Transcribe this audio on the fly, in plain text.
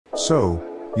So,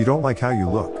 you don't like how you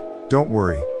look? Don't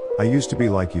worry, I used to be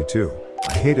like you too.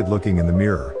 I hated looking in the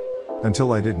mirror.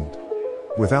 Until I didn't.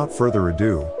 Without further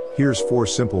ado, here's 4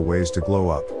 simple ways to glow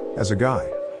up, as a guy.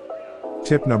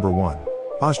 Tip number 1.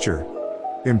 Posture.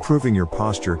 Improving your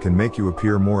posture can make you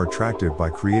appear more attractive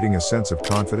by creating a sense of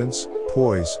confidence,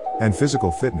 poise, and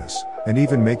physical fitness, and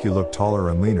even make you look taller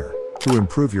and leaner. To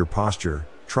improve your posture,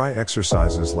 try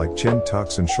exercises like chin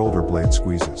tucks and shoulder blade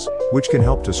squeezes, which can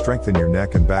help to strengthen your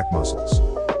neck and back muscles.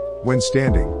 When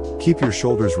standing, keep your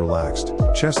shoulders relaxed,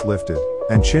 chest lifted,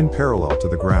 and chin parallel to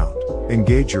the ground.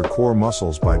 Engage your core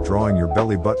muscles by drawing your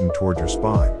belly button toward your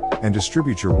spine, and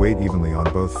distribute your weight evenly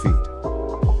on both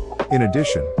feet. In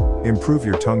addition, improve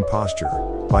your tongue posture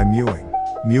by mewing.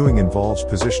 Mewing involves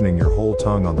positioning your whole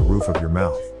tongue on the roof of your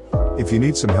mouth. If you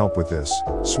need some help with this,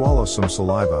 swallow some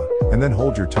saliva, and then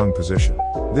hold your tongue position.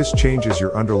 This changes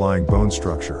your underlying bone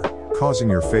structure, causing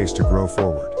your face to grow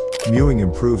forward. Mewing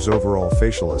improves overall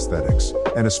facial aesthetics,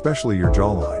 and especially your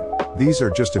jawline. These are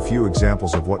just a few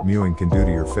examples of what mewing can do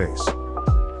to your face.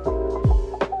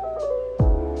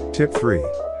 Tip 3.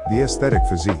 The aesthetic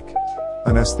physique.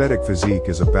 An aesthetic physique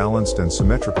is a balanced and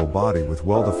symmetrical body with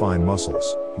well-defined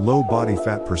muscles, low body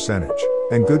fat percentage,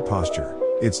 and good posture.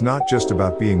 It's not just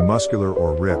about being muscular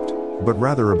or ripped, but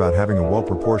rather about having a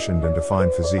well-proportioned and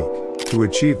defined physique. To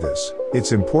achieve this,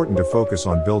 it's important to focus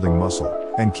on building muscle,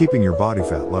 and keeping your body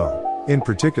fat low. In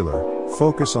particular,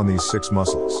 focus on these 6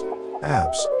 muscles: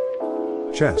 abs,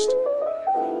 chest,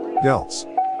 delts,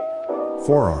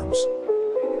 forearms,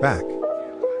 back,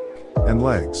 and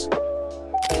legs.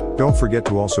 Don't forget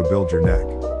to also build your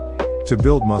neck. To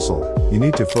build muscle, you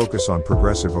need to focus on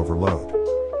progressive overload.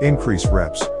 Increase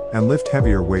reps, and lift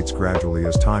heavier weights gradually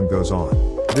as time goes on.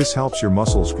 This helps your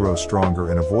muscles grow stronger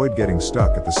and avoid getting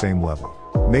stuck at the same level.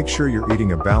 Make sure you're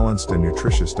eating a balanced and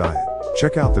nutritious diet.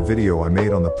 Check out the video I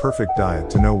made on the perfect diet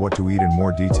to know what to eat in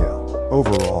more detail.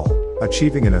 Overall,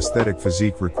 achieving an aesthetic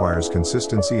physique requires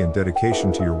consistency and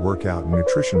dedication to your workout and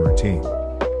nutrition routine.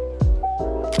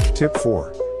 Tip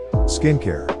 4.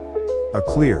 Skincare. A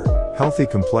clear, healthy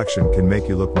complexion can make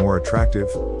you look more attractive,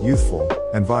 youthful,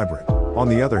 and vibrant. On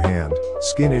the other hand,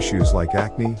 skin issues like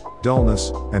acne,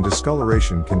 dullness, and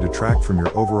discoloration can detract from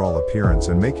your overall appearance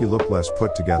and make you look less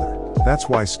put together. That's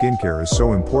why skincare is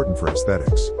so important for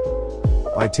aesthetics.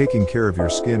 By taking care of your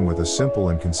skin with a simple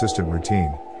and consistent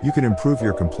routine, you can improve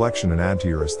your complexion and add to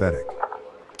your aesthetic.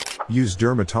 Use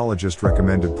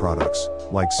dermatologist-recommended products,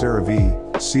 like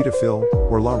CeraVe, Cetaphil,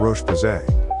 or La Roche-Posay.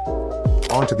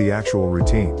 On to the actual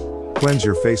routine. Cleanse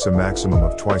your face a maximum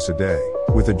of twice a day,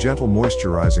 with a gentle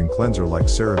moisturizing cleanser like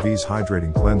CeraVe's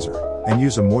Hydrating Cleanser, and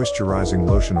use a moisturizing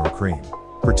lotion or cream.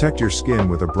 Protect your skin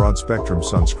with a broad-spectrum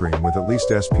sunscreen with at least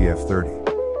SPF 30.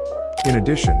 In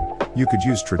addition, you could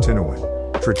use tretinoin.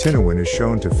 Tretinoin is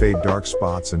shown to fade dark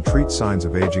spots and treat signs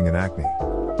of aging and acne.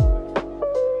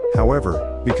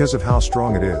 However, because of how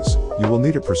strong it is, you will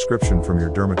need a prescription from your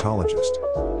dermatologist.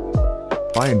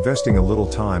 By investing a little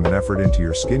time and effort into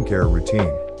your skincare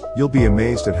routine, you'll be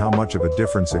amazed at how much of a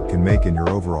difference it can make in your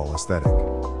overall aesthetic.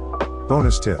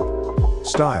 Bonus tip.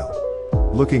 Style.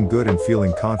 Looking good and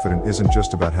feeling confident isn't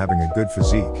just about having a good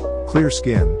physique, clear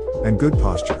skin, and good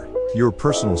posture. Your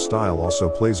personal style also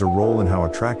plays a role in how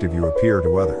attractive you appear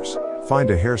to others. Find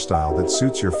a hairstyle that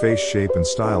suits your face shape and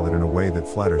style it in a way that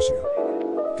flatters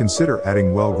you. Consider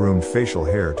adding well-groomed facial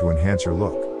hair to enhance your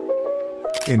look.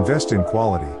 Invest in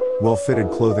quality, well-fitted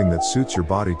clothing that suits your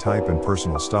body type and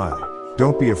personal style.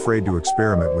 Don't be afraid to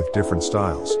experiment with different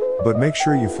styles, but make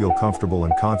sure you feel comfortable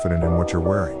and confident in what you're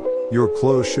wearing. Your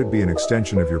clothes should be an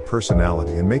extension of your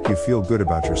personality and make you feel good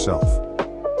about yourself.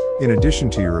 In addition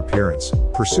to your appearance,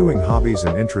 pursuing hobbies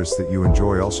and interests that you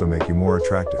enjoy also make you more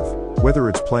attractive. Whether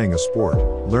it's playing a sport,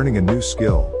 learning a new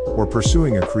skill, or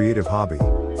pursuing a creative hobby,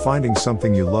 finding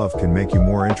something you love can make you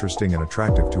more interesting and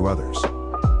attractive to others.